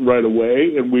right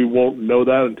away, and we won't know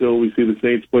that until we see the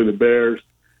Saints play the Bears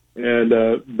and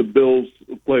the Bills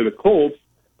play the Colts,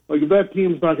 like, if that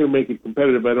team's not going to make it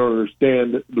competitive, I don't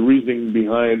understand the reasoning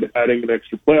behind adding an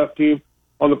extra playoff team.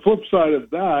 On the flip side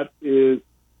of that is,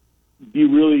 do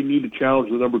you really need to challenge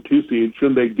the number 2 seed?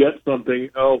 Shouldn't they get something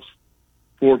else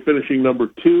for finishing number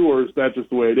 2, or is that just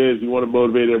the way it is? You want to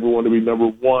motivate everyone to be number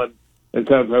 1 and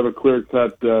kind of have a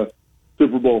clear-cut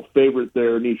Super Bowl favorite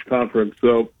there in each conference.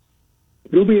 So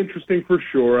it'll be interesting for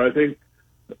sure. I think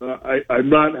I'm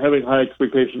not having high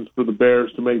expectations for the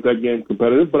Bears to make that game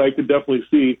competitive, but I could definitely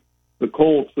see the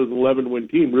Colts as an 11-win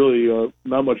team, really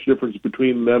not much difference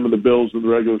between them and the Bills in the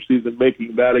regular season,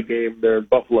 making that a game there in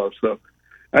Buffalo. So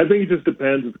I think it just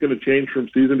depends. It's going to change from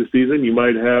season to season. You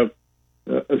might have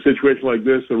a situation like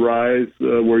this arise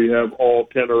where you have all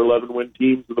 10 or 11-win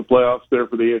teams in the playoffs there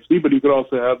for the AFC, but you could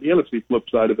also have the NFC flip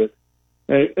side of it.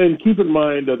 And keep in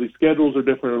mind, the schedules are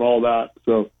different and all that.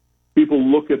 So people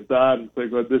look at that and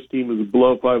think, well, this team is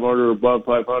below 500 or above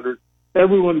 500.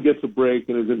 Everyone gets a break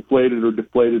and is inflated or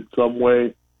deflated some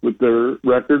way with their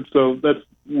record. So that's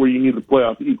where you need the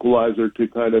playoff equalizer to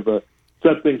kind of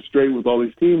set things straight with all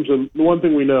these teams. And the one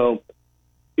thing we know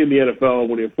in the NFL,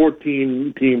 when you have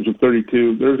 14 teams of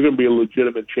 32, there's going to be a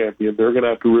legitimate champion. They're going to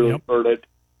have to really earn it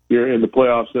here in the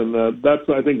playoffs. And that's,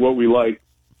 I think, what we like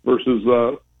versus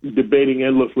debating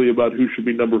endlessly about who should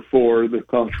be number 4 in the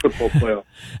college football playoff.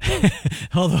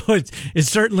 Although it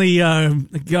certainly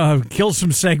kills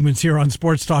some segments here on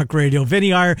Sports Talk Radio.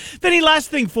 Vinnie Iyer. Vinnie, last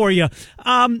thing for you.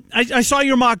 I saw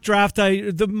your mock draft.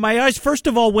 My eyes, first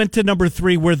of all, went to number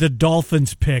 3, where the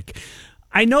Dolphins pick.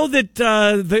 I know that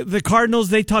the Cardinals,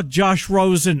 they talked Josh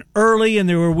Rosen early, and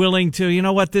they were willing to, you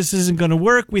know what, this isn't going to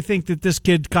work. We think that this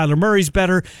kid, Kyler Murray's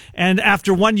better. And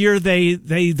after 1 year, they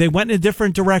went in a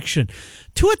different direction.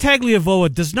 Tua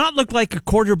Tagovailoa does not look like a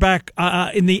quarterback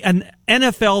in the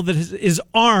NFL that his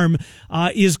arm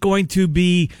is going to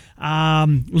be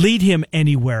lead him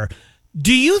anywhere.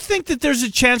 Do you think that there's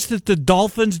a chance that the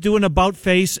Dolphins do an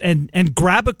about-face and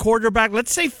grab a quarterback?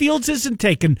 Let's say Fields isn't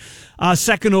taken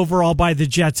second overall by the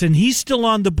Jets, and he's still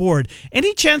on the board.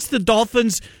 Any chance the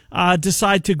Dolphins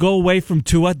decide to go away from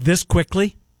Tua this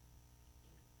quickly?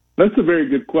 That's a very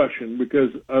good question, because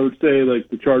I would say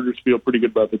the Chargers feel pretty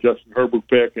good about the Justin Herbert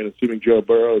pick, and assuming Joe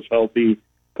Burrow is healthy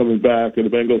coming back, and the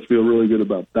Bengals feel really good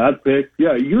about that pick.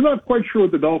 Yeah, you're not quite sure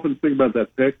what the Dolphins think about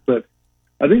that pick, but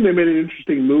I think they made an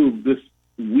interesting move this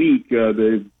week.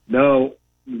 They've now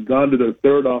gone to their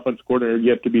third offense coordinator,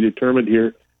 yet to be determined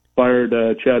here. Fired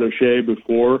Chad O'Shea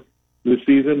before this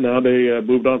season. Now they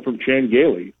moved on from Chan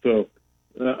Gailey. So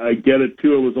I get it,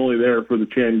 Tua was only there for the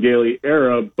Chan Gailey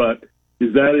era, but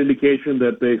is that an indication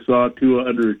that they saw Tua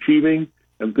underachieving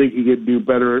and think he could do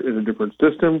better in a different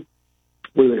system?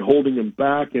 Were they holding him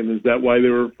back, and is that why they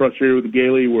were frustrated with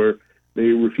Gailey, where they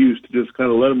refused to just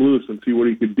kind of let him loose and see what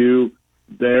he could do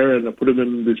there, and put him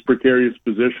in these precarious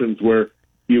positions where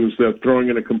he was throwing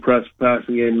in a compressed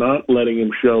passing game, not letting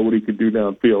him show what he could do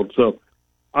downfield? So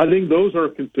I think those are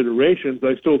considerations.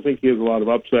 I still think he has a lot of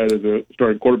upside as a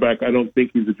starting quarterback. I don't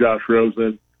think he's a Josh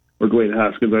Rosen or Dwayne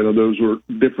Haskins. I know those were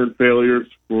different failures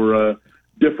for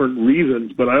different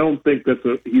reasons, but I don't think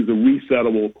he's a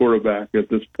resettable quarterback at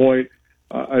this point.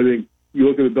 I think you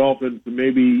look at the Dolphins, and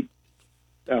maybe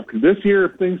after this year,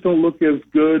 if things don't look as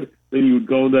good, then you would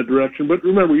go in that direction. But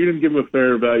remember, you didn't give him a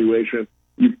fair evaluation.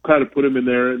 You kind of put him in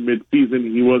there in mid-season.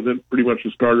 He wasn't pretty much a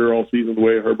starter all season the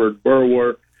way Herbert and Burrow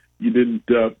were. You didn't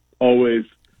always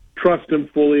trust him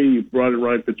fully. You brought in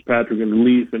Ryan Fitzpatrick in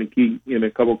relief in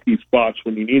a couple key spots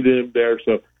when you needed him there.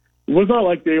 So it was not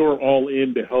like they were all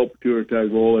in to help Tua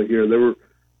Tagovailoa here. They were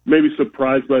maybe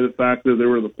surprised by the fact that they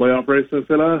were in the playoff race, and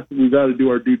said, we got to do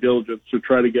our due diligence to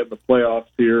try to get in the playoffs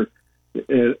here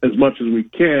as much as we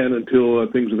can until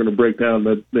things are going to break down,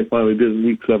 that they finally did in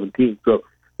Week 17. So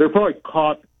they're probably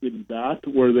caught in that,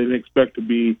 where they didn't expect to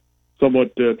be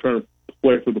somewhat trying to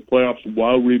play for the playoffs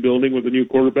while rebuilding with a new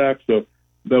quarterback. So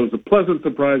that was a pleasant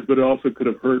surprise, but it also could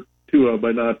have hurt Tua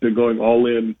by not going all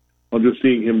in on just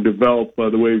seeing him develop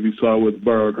the way we saw with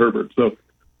Burrow and Herbert. So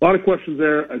a lot of questions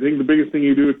there. I think the biggest thing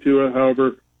you do with Tua,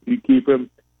 however, you keep him.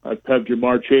 I've had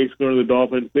Jamar Chase going to the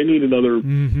Dolphins. They need another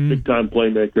big-time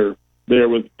playmaker there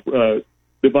with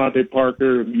Devontae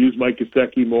Parker. Use Mike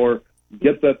Gesicki more.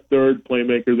 Get that third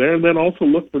playmaker there, and then also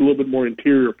look for a little bit more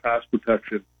interior pass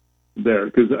protection there,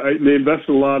 because they invested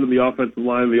a lot in the offensive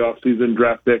line in the offseason,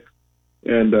 draft picks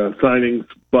and signings,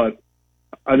 but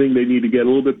I think they need to get a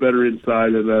little bit better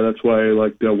inside, and that's why I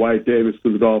like Wyatt Davis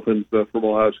to the Dolphins from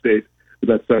Ohio State with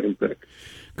that second pick.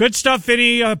 Good stuff,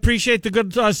 Vinny. Appreciate the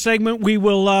good segment. We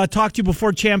will talk to you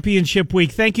before championship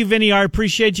week. Thank you, Vinny. I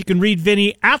appreciate you. Can read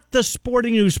Vinny at the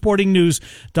Sporting News,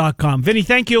 sportingnews.com. Vinny,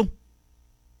 thank you.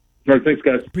 All right, thanks,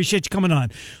 guys. Appreciate you coming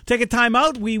on. Take a time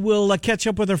out. We will catch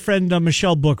up with our friend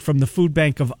Michelle Book from the Food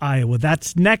Bank of Iowa.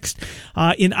 That's next.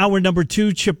 In hour number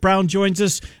 2, Chip Brown joins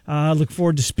us. Look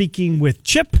forward to speaking with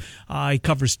Chip. He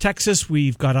covers Texas.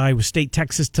 We've got Iowa State,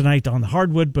 Texas tonight on the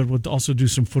hardwood, but we'll also do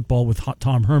some football with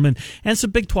Tom Herman and some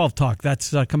Big 12 talk.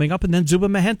 That's coming up. And then Zuba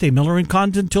Mahente, Miller and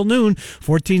Condon till noon,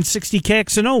 1460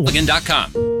 KXNO.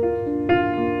 Plugin.com.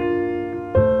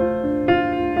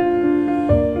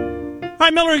 Hi,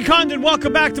 Miller and Condon.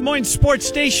 Welcome back to Des Moines Sports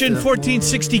Station,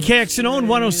 1460 KXNO and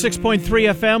 106.3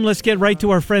 FM. Let's get right to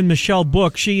our friend Michelle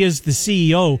Book. She is the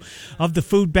CEO of the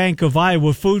Food Bank of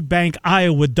Iowa.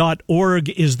 Foodbankiowa.org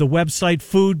is the website,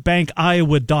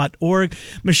 foodbankiowa.org.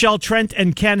 Michelle, Trent,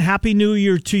 and Ken, Happy New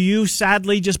Year to you.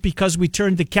 Sadly, just because we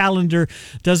turned the calendar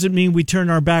doesn't mean we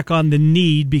turn our back on the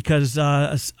need, because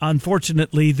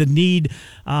unfortunately the need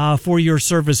for your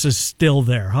service is still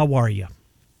there. How are you?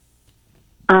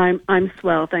 I'm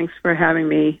swell. Thanks for having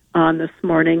me on this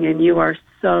morning. And you are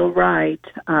so right.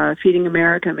 Feeding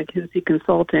America, McKinsey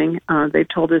Consulting, they've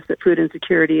told us that food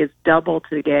insecurity is double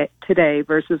today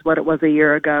versus what it was a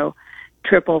year ago,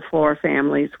 triple for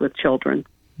families with children.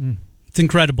 It's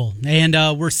incredible. And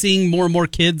we're seeing more and more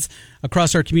kids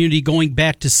across our community going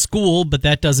back to school, but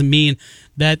that doesn't mean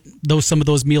that some of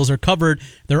those meals are covered.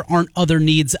 There aren't other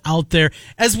needs out there.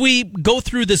 As we go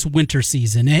through this winter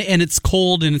season, and it's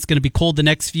cold, and it's going to be cold the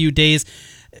next few days,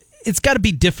 it's got to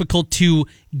be difficult to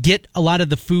get a lot of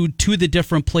the food to the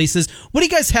different places. What do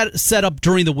you guys have set up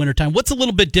during the wintertime? What's a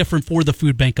little bit different for the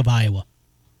Food Bank of Iowa?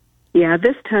 Yeah,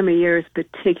 this time of year is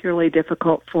particularly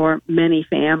difficult for many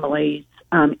families.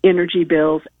 Energy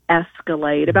bills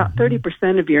escalate. About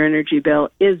 30% of your energy bill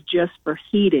is just for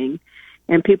heating,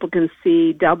 and people can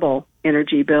see double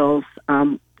energy bills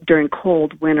during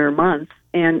cold winter months.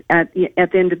 And at the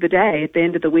end of the day, at the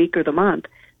end of the week or the month,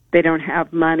 they don't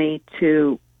have money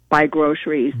to buy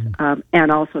groceries,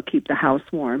 and also keep the house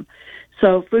warm.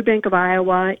 So Food Bank of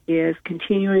Iowa is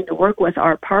continuing to work with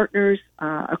our partners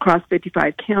across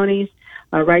 55 counties.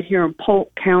 Right here in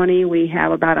Polk County, we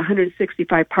have about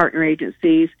 165 partner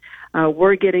agencies.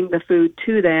 We're getting the food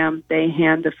to them. They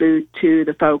hand the food to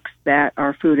the folks that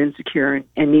are food insecure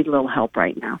and need a little help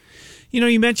right now.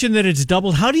 You mentioned that it's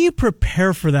doubled. How do you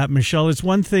prepare for that, Michelle? It's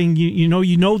one thing, you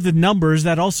know the numbers.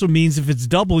 That also means if it's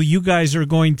double, you guys are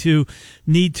going to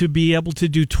need to be able to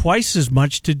do twice as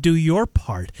much to do your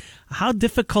part. How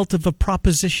difficult of a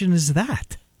proposition is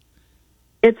that?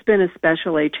 It's been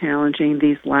especially challenging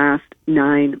these last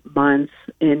 9 months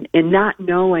in not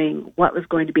knowing what was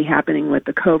going to be happening with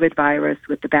the COVID virus,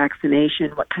 with the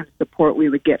vaccination, what kind of support we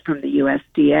would get from the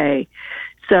USDA.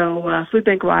 So Food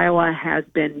Bank of Iowa has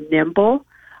been nimble.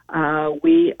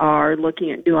 We are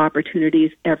looking at new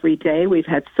opportunities every day. We've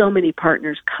had so many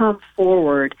partners come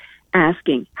forward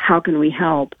asking, how can we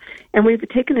help? And we've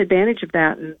taken advantage of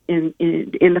that in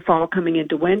the fall coming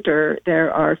into winter.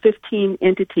 There are 15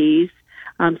 entities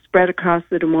spread across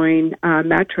the Des Moines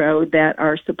metro that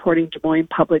are supporting Des Moines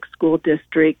Public School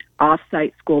District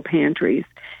off-site school pantries.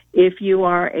 If you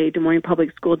are a Des Moines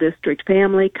Public School District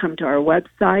family, come to our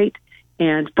website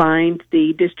and find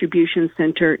the distribution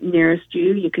center nearest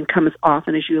you. You can come as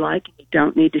often as you like. You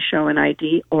don't need to show an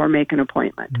ID or make an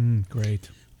appointment. Great.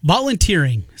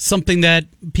 Volunteering, something that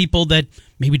people that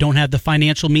maybe don't have the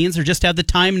financial means or just have the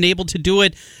time and able to do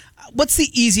it. What's the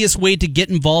easiest way to get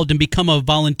involved and become a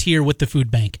volunteer with the food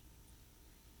bank?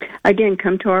 Again,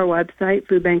 come to our website,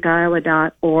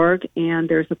 foodbankiowa.org, and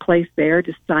there's a place there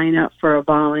to sign up for a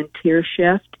volunteer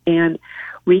shift. And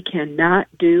we cannot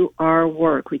do our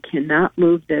work. We cannot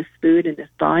move this food and this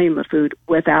volume of food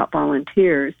without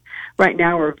volunteers. Right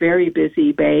now, we're very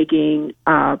busy bagging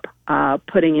up,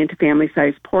 putting into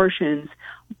family-sized portions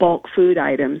bulk food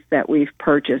items that we've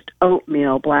purchased: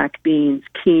 oatmeal, black beans,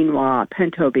 quinoa,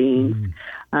 pinto beans.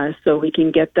 So we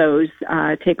can get those,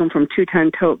 take them from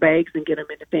 2-ton tote bags and get them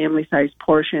into family-sized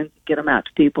portions, get them out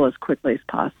to people as quickly as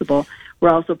possible.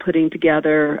 We're also putting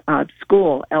together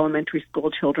elementary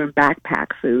school children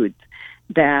backpack foods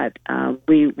that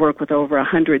we work with over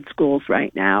 100 schools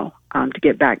right now to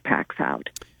get backpacks out.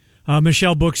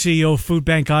 Michelle Book, CEO of Food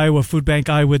Bank Iowa,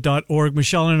 foodbankiowa.org.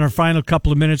 Michelle, in our final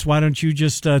couple of minutes, why don't you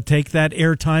just take that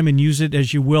airtime and use it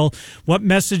as you will. What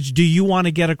message do you want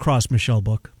to get across, Michelle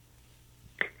Book?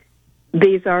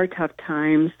 These are tough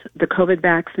times. The COVID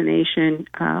vaccination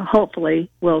hopefully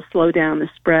will slow down the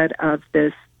spread of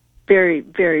this very,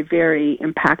 very, very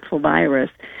impactful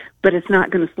virus, but it's not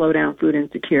going to slow down food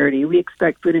insecurity. We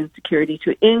expect food insecurity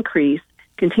to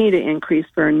continue to increase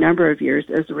for a number of years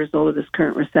as a result of this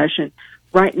current recession.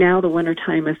 Right now, the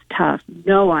wintertime is tough.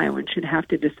 No Iowan should have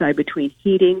to decide between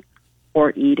heating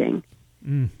or eating.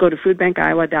 Go to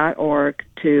foodbankiowa.org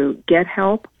to get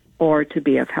help or to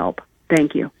be of help.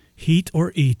 Thank you. Heat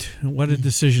or eat. What a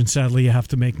decision, sadly, you have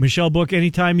to make. Michelle Book,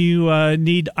 anytime you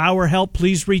need our help,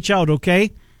 please reach out,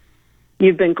 okay?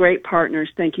 You've been great partners.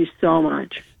 Thank you so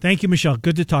much. Thank you, Michelle.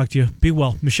 Good to talk to you. Be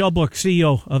well. Michelle Book,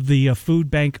 CEO of the Food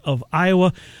Bank of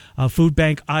Iowa,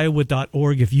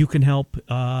 foodbankiowa.org. If you can help,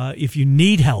 if you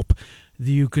need help,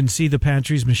 you can see the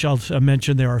pantries. Michelle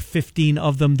mentioned there are 15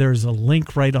 of them. There's a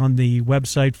link right on the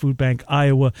website,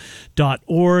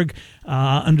 foodbankiowa.org.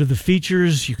 Under the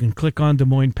features, you can click on Des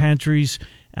Moines Pantries.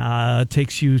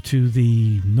 Takes you to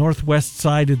the northwest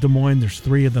side of Des Moines. There's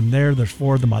 3 of them there. There's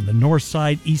 4 of them on the north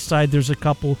side. East side, there's a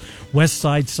couple. West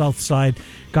side, south side.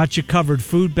 Got you covered.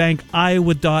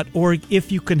 Foodbankiowa.org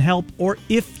if you can help or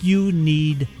if you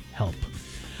need help.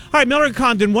 All right, Miller and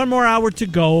Condon, 1 more hour to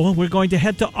go. We're going to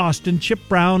head to Austin. Chip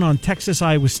Brown on Texas,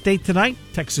 Iowa State tonight.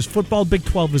 Texas football, Big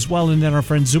 12 as well. And then our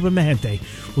friend Zuba Mahente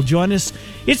will join us.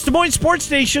 It's Des Moines Sports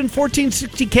Station,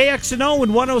 1460 KXNO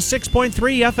and 106.3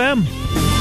 FM.